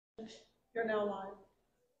You're now live.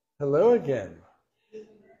 Hello again.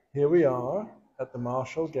 Here we are at the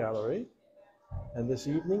Marshall Gallery, and this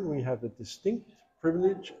evening we have the distinct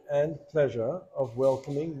privilege and pleasure of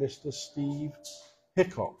welcoming Mr. Steve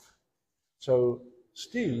Hickok. So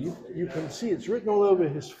Steve, you can see it's written all over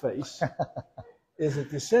his face, is a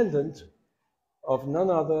descendant of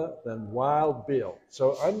none other than Wild Bill.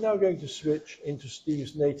 So I'm now going to switch into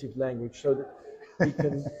Steve's native language so that he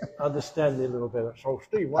can understand me a little better. So,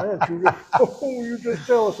 Steve, why don't you just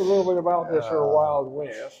tell us a little bit about this here Wild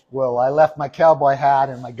West? Well, I left my cowboy hat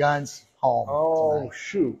and my guns home. Oh, tonight.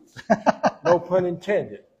 Shoot. No pun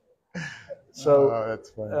intended. So,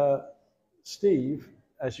 That's funny. Steve,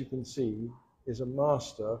 as you can see, is a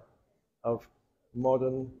master of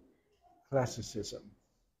modern classicism.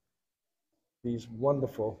 He's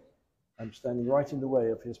wonderful. I'm standing right in the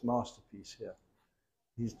way of his masterpiece here.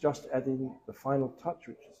 He's just adding the final touch,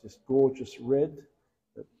 which is this gorgeous red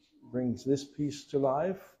that brings this piece to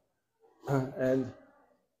life. And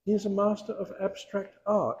he's a master of abstract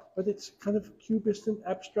art, but it's kind of cubist and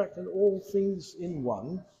abstract and all things in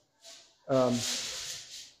one.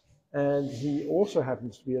 And he also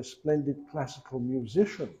happens to be a splendid classical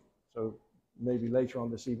musician. So maybe later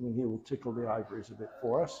on this evening he will tickle the ivories a bit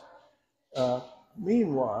for us.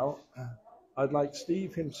 Meanwhile, I'd like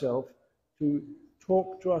Steve himself to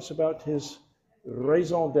talk to us about his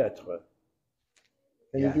raison d'être.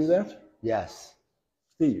 Can you do that? Yes.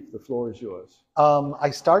 Steve, the floor is yours.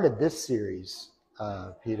 I started this series,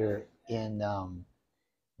 Peter, in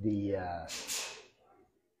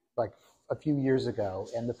like a few years ago,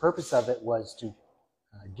 and the purpose of it was to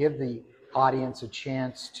give the audience a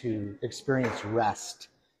chance to experience rest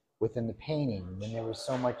within the painting. When there was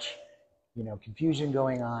so much, confusion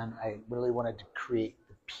going on, I really wanted to create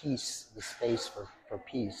the peace, the space for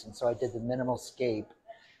peace. And so I did the minimal scape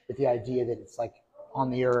with the idea that it's like on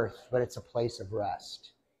the earth, but it's a place of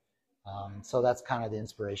rest. So that's kind of the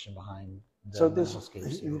inspiration behind the minimal scape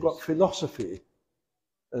series. You've got philosophy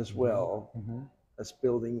as well as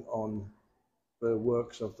building on the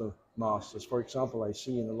works of the masters. For example, I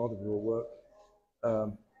see in a lot of your work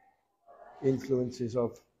influences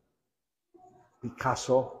of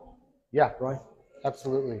Picasso. Yeah, right.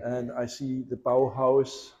 Absolutely. And I see the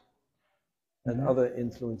Bauhaus and other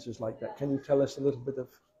influences like that. Can you tell us a little bit of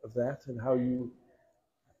that and how you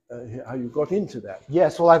got into that?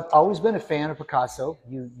 Yes, well, I've always been a fan of Picasso.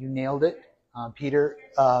 You nailed it, Peter.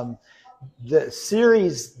 The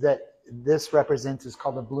series that this represents is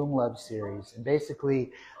called the Bloom Love series. And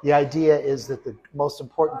basically, the idea is that the most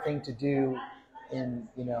important thing to do in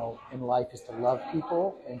life is to love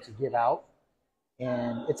people and to give out.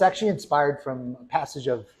 And it's actually inspired from a passage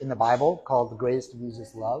in the Bible called "The Greatest of These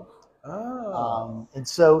is Love." And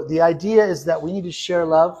so the idea is that we need to share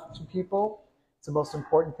love to people. It's the most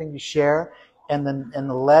important thing to share. And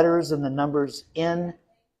the letters and the numbers in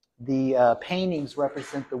the paintings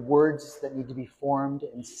represent the words that need to be formed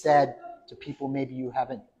and said to people maybe you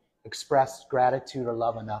haven't expressed gratitude or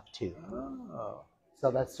love enough to.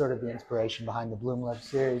 So that's sort of the inspiration behind the Bloom Love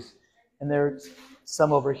series. And there's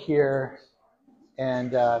some over here.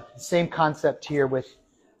 And the same concept here with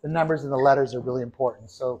the numbers and the letters are really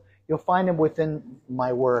important. So you'll find them within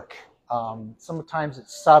my work. Sometimes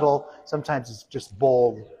it's subtle, sometimes it's just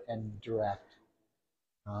bold and direct.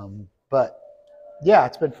 But yeah,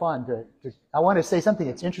 it's been fun. I want to say something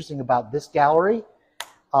that's interesting about this gallery.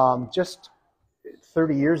 Just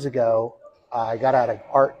 30 years ago, I got out of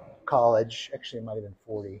art college. Actually, it might have been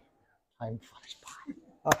 40. Time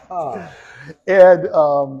flies by. And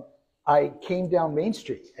I came down Main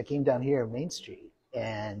Street. I came down here Main Street,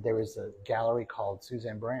 and there was a gallery called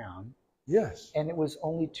Suzanne Brown. Yes. And it was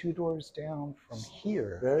only 2 doors down from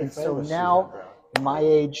here. Very and so famous now, at my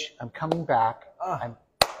age, I'm coming back. I'm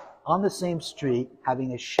on the same street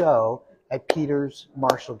having a show at Peter's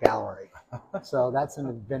Marshall Gallery. So that's an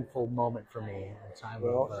eventful moment for me. It's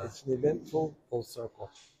an eventful full circle.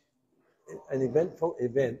 An eventful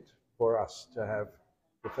event for us to have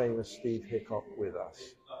the famous Steve Hickok with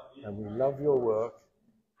us. And we love your work,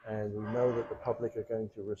 and we know that the public are going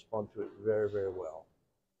to respond to it very, very well.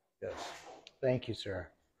 Yes. Thank you, sir.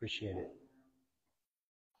 Appreciate it.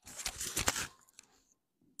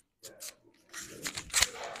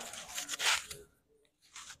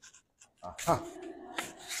 Aha.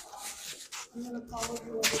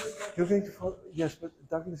 You're going to follow? Yes, but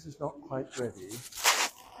Douglas is not quite ready.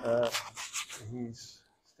 He's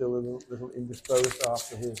still a little indisposed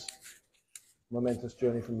after his momentous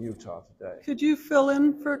journey from Utah today. Could you fill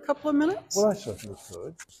in for a couple of minutes? Well, I certainly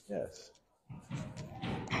could, yes.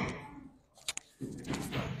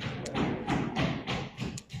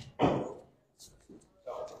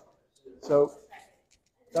 So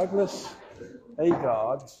Douglas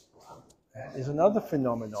Aagard is another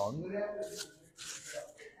phenomenon.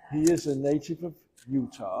 He is a native of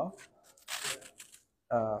Utah.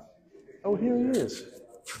 Oh, here he is.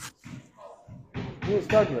 Here's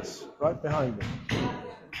Douglas, right behind me.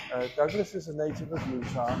 Douglas is a native of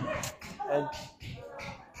Utah, and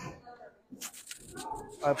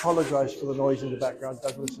I apologize for the noise in the background.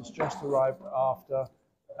 Douglas has just arrived after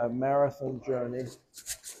a marathon journey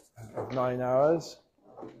of 9 hours.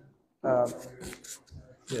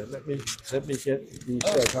 Here, let me get the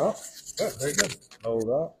set up. Oh, very good. Hold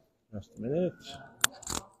up, just a minute.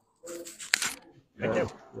 Thank you.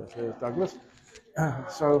 There's Douglas.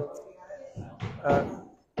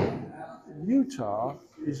 Utah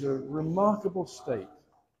is a remarkable state.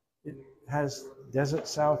 It has desert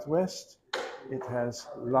southwest. It has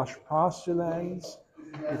lush pasture lands.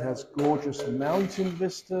 It has gorgeous mountain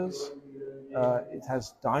vistas. It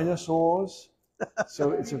has dinosaurs.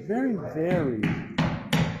 So it's a very varied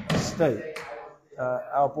state.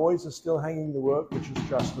 Our boys are still hanging the work, which has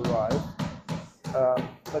just arrived.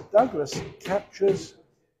 But Douglas captures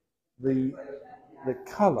the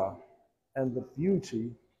color and the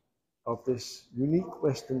beauty of this unique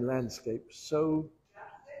Western landscape so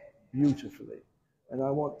beautifully. And I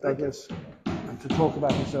want Douglas to talk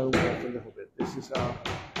about his own work a little bit. This is our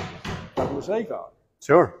Douglas Aagard.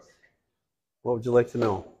 Sure. What would you like to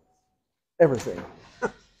know? Everything.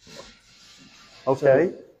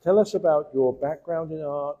 Okay. So tell us about your background in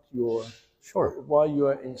art, why you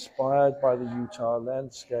are inspired by the Utah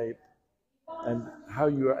landscape, and how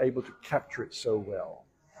you are able to capture it so well.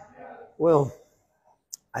 Well,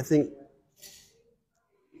 I think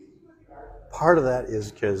part of that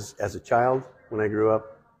is because as a child, when I grew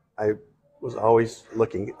up, I was always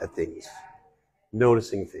looking at things,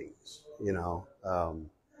 noticing things,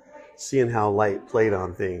 seeing how light played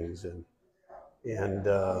on things, and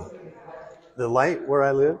the light where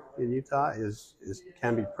I live in Utah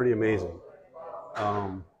can be pretty amazing,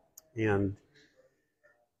 and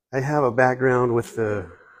I have a background with the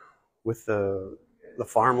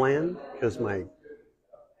farmland because my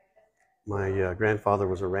grandfather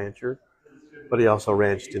was a rancher, but he also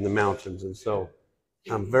ranched in the mountains, and so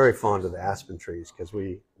I'm very fond of the aspen trees because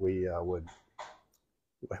we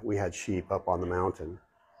had sheep up on the mountain,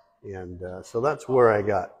 and so that's where I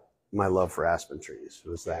got my love for aspen trees,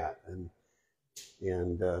 was that, and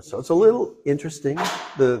so it's a little interesting,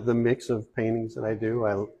 the mix of paintings that I do,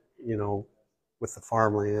 with the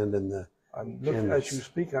farmland and the. As you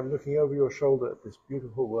speak, I'm looking over your shoulder at this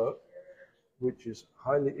beautiful work, which is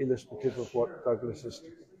highly illustrative of what Douglas is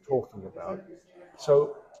talking about.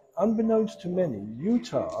 So, unbeknownst to many,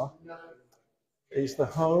 Utah is the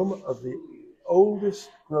home of the oldest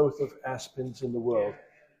growth of aspens in the world.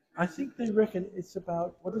 I think they reckon it's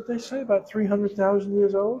about, what did they say, about 300,000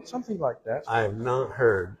 years old? Something like that. I have not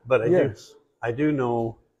heard, but I do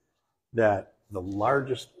know that the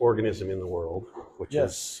largest organism in the world, which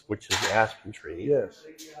is the aspen tree,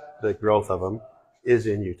 the growth of them is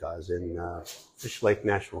in Utah, is in Fish Lake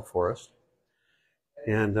National Forest.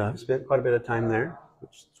 And I've spent quite a bit of time there,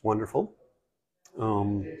 which is wonderful.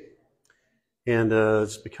 And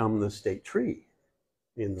it's become the state tree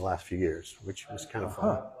in the last few years, which was kind of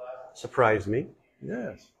fun. Surprised me.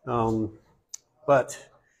 Yes. But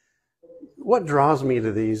what draws me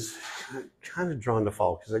to these, I'm kind of drawn to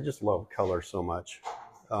fall because I just love color so much.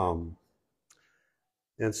 And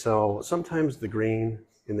so sometimes the green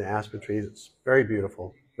in the aspen trees, it's very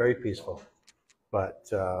beautiful, very peaceful. But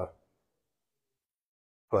I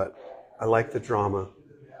like the drama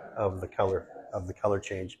of the color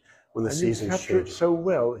change when the seasons change. You capture it so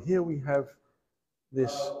well. Here we have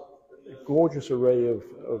this gorgeous array of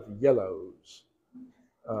yellows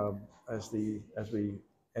as we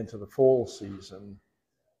enter the fall season,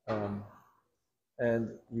 and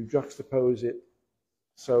you juxtapose it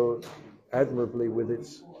so admirably with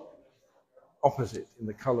its opposite in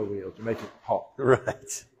the color wheel to make it pop.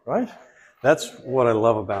 Right? That's what I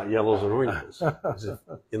love about yellows and oranges.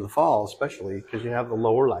 In the fall, especially, because you have the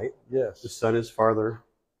lower light. Yes. The sun is farther,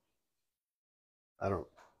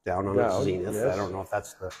 down on its zenith. Yes. I don't know if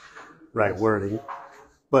that's the right wording.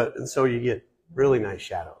 And so you get really nice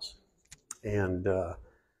shadows. And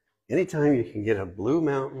anytime you can get a blue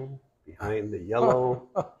mountain behind the yellow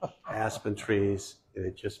aspen trees,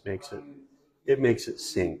 it just makes it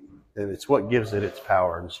sing. And it's what gives it its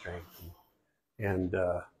power and strength. And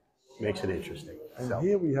makes it interesting. And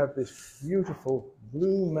here we have this beautiful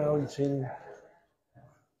blue mountain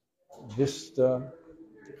vista,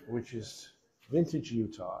 which is vintage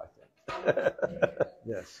Utah, I think.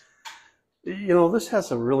 Yes. This has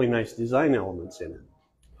some really nice design elements in it.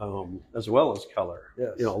 as well as color.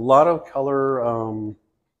 Yes. You know, a lot of color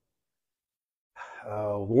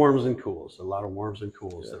warms and cools. A lot of warms and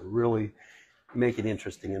cools that really make it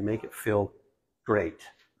interesting and make it feel great.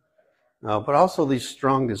 But also these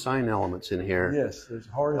strong design elements in here. Yes, there's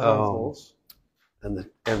horizontals. And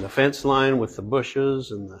the fence line with the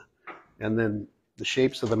bushes and then the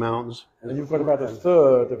shapes of the mountains. And you've got about a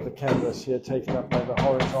third of the canvas here taken up by the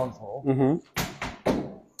horizontal. Mm-hmm.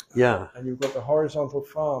 Yeah. And you've got the horizontal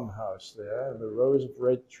farmhouse there, and the rows of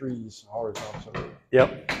red trees horizontally.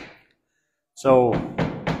 Yep. So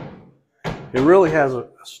it really has a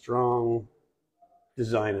strong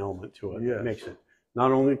design element to it. Yes. It makes it,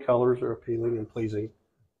 not only the colors are appealing and pleasing,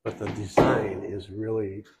 but the design is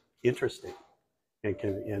really interesting and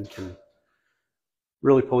can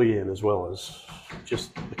really pull you in, as well as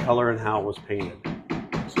just the color and how it was painted.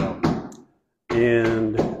 So,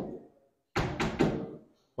 and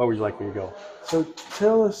what would you like me to go? So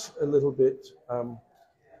tell us a little bit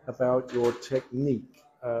about your technique.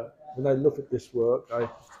 When I look at this work,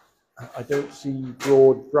 I don't see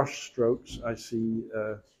broad brush strokes. I see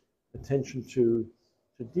attention to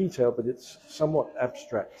detail, but it's somewhat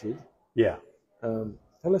abstracted. Yeah.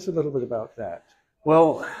 Tell us a little bit about that.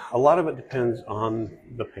 Well, a lot of it depends on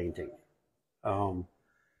the painting.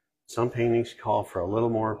 Some paintings call for a little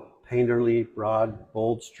more painterly, broad,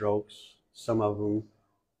 bold strokes. Some of them,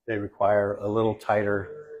 they require a little tighter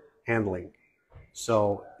handling.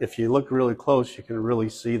 So if you look really close, you can really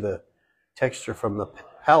see the texture from the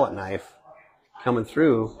palette knife coming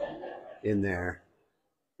through in there.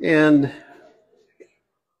 And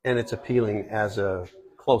it's appealing as a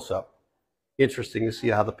close-up. Interesting to see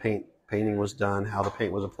how the painting was done, how the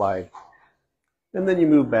paint was applied. And then you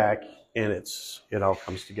move back and it all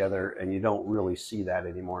comes together, and you don't really see that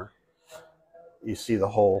anymore. You see the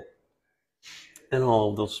whole, and all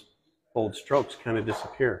of those bold strokes kind of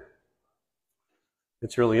disappear.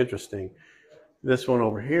 It's really interesting. This one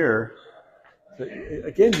over here.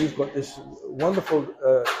 Again, you've got this wonderful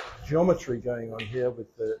geometry going on here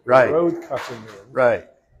with the Right. road cutting in. Right.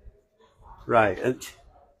 Right. And,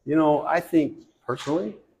 you know, I think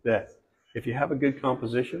personally that if you have a good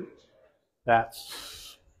composition,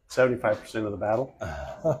 that's 75% of the battle,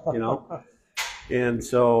 you know? And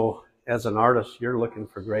so as an artist, you're looking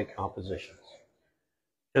for great compositions.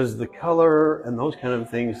 Because the color and those kind of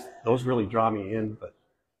things, those really draw me in, but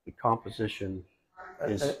the composition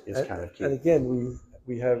is kind of key. And again,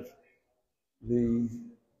 we have the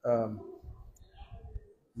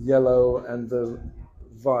yellow and the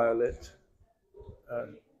violet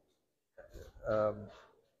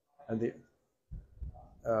and the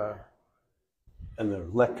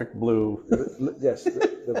electric blue. Yes,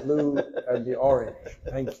 the blue and the orange.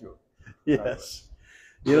 Thank you. Yes.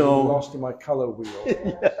 You know, lost in my color wheel.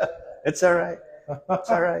 Yeah, it's all right.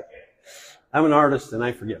 It's all right. I'm an artist and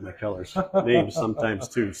I forget my colors names sometimes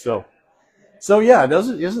too. So yeah,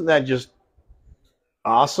 isn't that just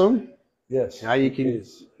awesome? Yes. How you can,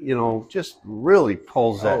 you know, just really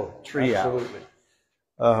pulls that tree absolutely.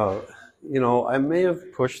 out. You know, I may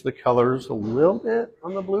have pushed the colors a little bit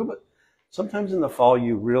on the blue, but sometimes in the fall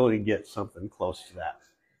you really get something close to that.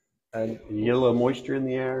 And you get a little moisture in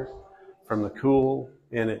the air from the cool,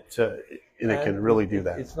 and it can really do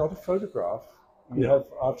that. It's not a photograph. You have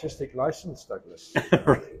artistic license, Douglas.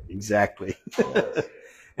 Right, exactly. Yes.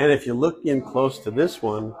 And if you look in close to this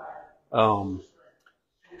one,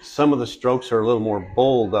 some of the strokes are a little more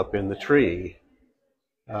bold up in the tree.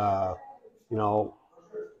 You know,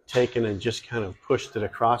 taken and just kind of pushed it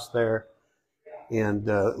across there and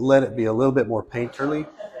let it be a little bit more painterly.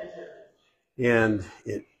 And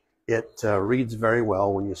it reads very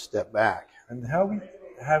well when you step back. And how we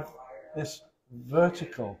have this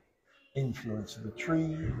vertical influence of the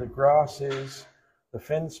tree, the grasses, the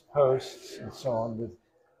fence posts, and so on, with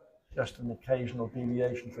just an occasional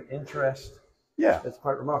deviation for interest. Yeah, it's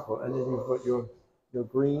quite remarkable. And then you've got your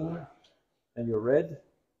green and your red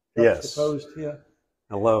juxtaposed here.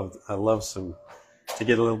 I love to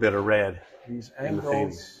get a little bit of red. These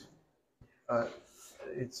angles.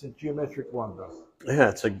 It's a geometric wonder.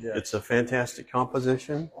 Yeah, it's a fantastic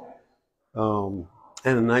composition.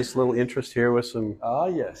 And a nice little interest here with some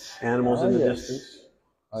animals in the distance.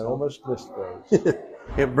 I almost missed those.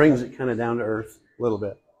 It brings it kind of down to earth a little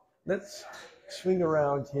bit. Let's swing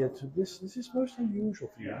around here to this. This is most unusual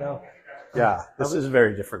for you. Now, yeah, this is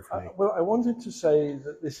very different for me. Well, I wanted to say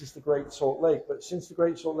that this is the Great Salt Lake, but since the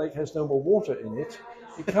Great Salt Lake has no more water in it,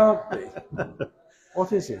 it can't be.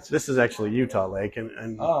 What is it? This is actually Utah Lake,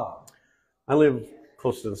 and I live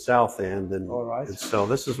close to the south end, and so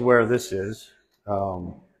this is where this is.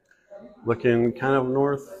 Looking kind of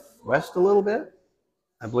northwest a little bit.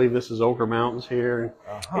 I believe this is Ochre Mountains here.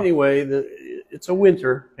 Anyway, it's a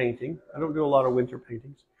winter painting. I don't do a lot of winter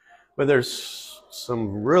paintings, but there's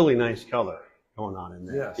some really nice color going on in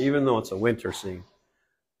there, even though it's a winter scene.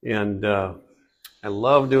 And I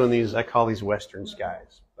love doing these. I call these Western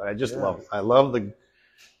skies. But I just love them. I love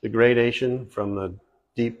the gradation from the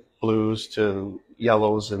deep blues to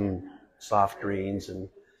yellows and soft greens. And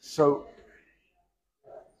so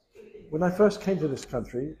when I first came to this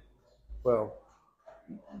country, well,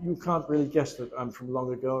 you can't really guess that I'm from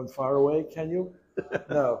long ago and far away, can you?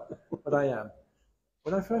 No, but I am.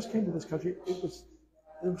 When I first came to this country,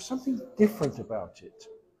 there was something different about it,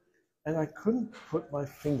 and I couldn't put my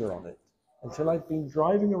finger on it until I'd been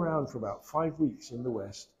driving around for about 5 weeks in the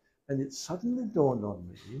West, and it suddenly dawned on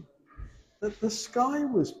me that the sky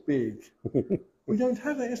was big. We don't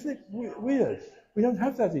have that, isn't it weird? We don't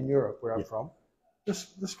have that in Europe, where I'm from.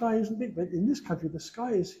 The sky isn't big, but in this country, the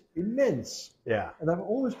sky is immense. Yeah. And I've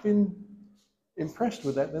always been impressed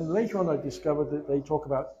with that. And then later on, I discovered that they talk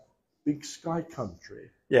about big sky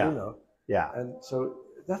country. Yeah. You know. Yeah. And so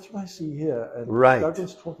that's what I see here. And right.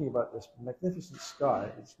 Douglas talking about this magnificent sky.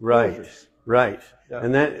 It's gorgeous. Right. Yeah.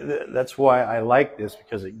 And that's why I like this,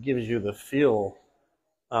 because it gives you the feel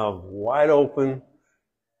of wide open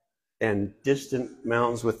and distant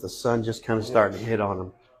mountains with the sun just kind of starting to hit on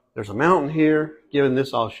them. There's a mountain here, giving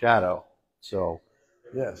this all shadow. So,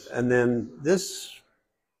 and then this,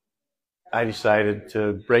 I decided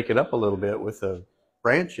to break it up a little bit with a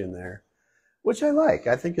branch in there, which I like.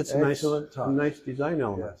 I think it's a nice design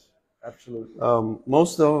element. Yes, absolutely.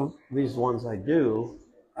 Most of these ones I do,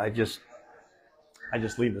 I just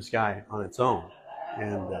leave the sky on its own,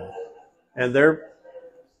 and they're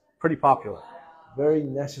pretty popular. Very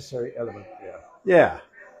necessary element. Yeah.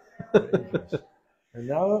 And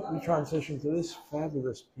now we transition to this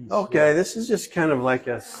fabulous piece. Okay, this is just kind of like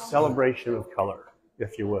a celebration of color,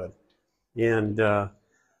 if you would. And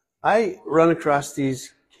I run across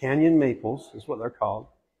these canyon maples, is what they're called.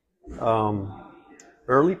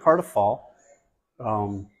 Early part of fall,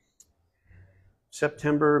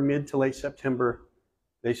 September, mid to late September,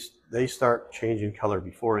 they start changing color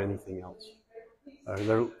before anything else.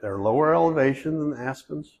 They're lower elevation than the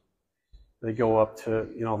aspens. They go up to,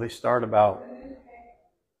 they start about,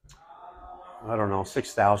 I don't know,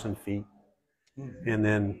 6,000 feet, and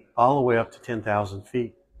then all the way up to 10,000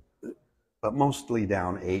 feet, but mostly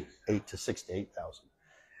down 8 to 6 to 8,000.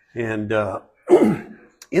 And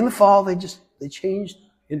in the fall, they changed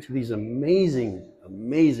into these amazing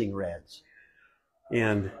reds.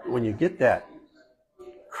 And when you get that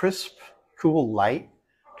crisp, cool light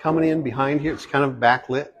coming in behind here, it's kind of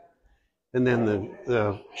backlit, and then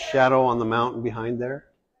the shadow on the mountain behind there,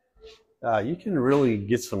 you can really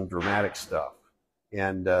get some dramatic stuff.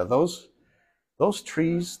 And those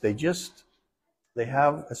trees, it's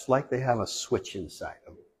like they have a switch inside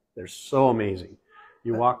them. They're so amazing.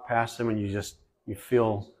 You walk past them and you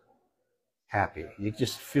feel happy. You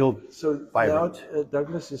just feel vibrant. Now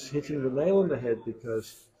Douglas is hitting the nail on the head,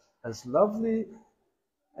 because as lovely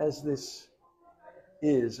as this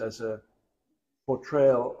is as a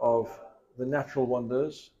portrayal of the natural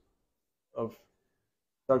wonders of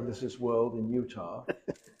Douglas's world in Utah,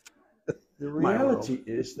 the reality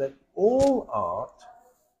is that all art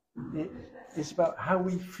is about how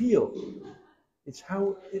we feel. It's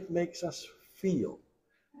how it makes us feel.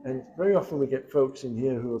 And very often we get folks in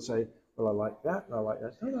here who will say, well, I like that, and I like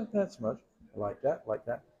that. I don't like that so much. I like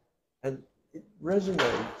that. And it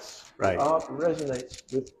resonates. Right. Art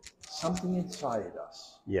resonates with something inside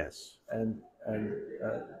us. Yes. And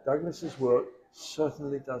Douglas's work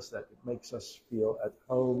certainly does that. It makes us feel at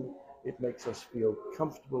home. It makes us feel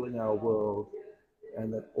comfortable in our world,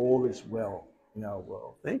 and that all is well in our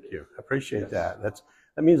world. Thank you. I appreciate that. That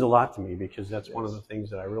means a lot to me, because that's one of the things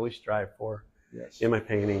that I really strive for in my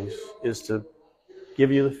paintings, is to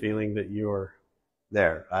give you the feeling that you're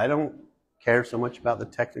there. I don't care so much about the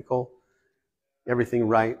technical, everything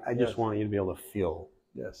right. I just want you to be able to feel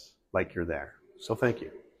like you're there. So thank you.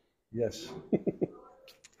 Yes.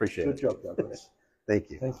 Appreciate it. Good job, Douglas. Thank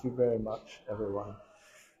you. Thank you very much, everyone.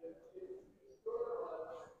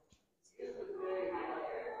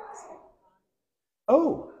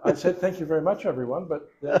 Oh, I said thank you very much, everyone, but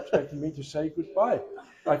they're expecting me to say goodbye.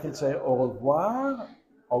 I can say au revoir,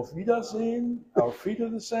 auf Wiedersehen, our feet are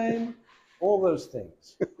the same, all those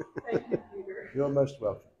things. Thank you, Peter. You're most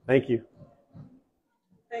welcome. Thank you.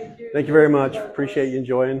 Thank you. Thank you very much. Appreciate you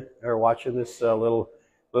enjoying or watching this little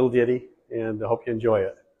ditty, and I hope you enjoy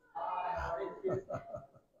it.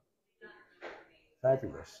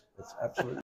 Fabulous. It's absolutely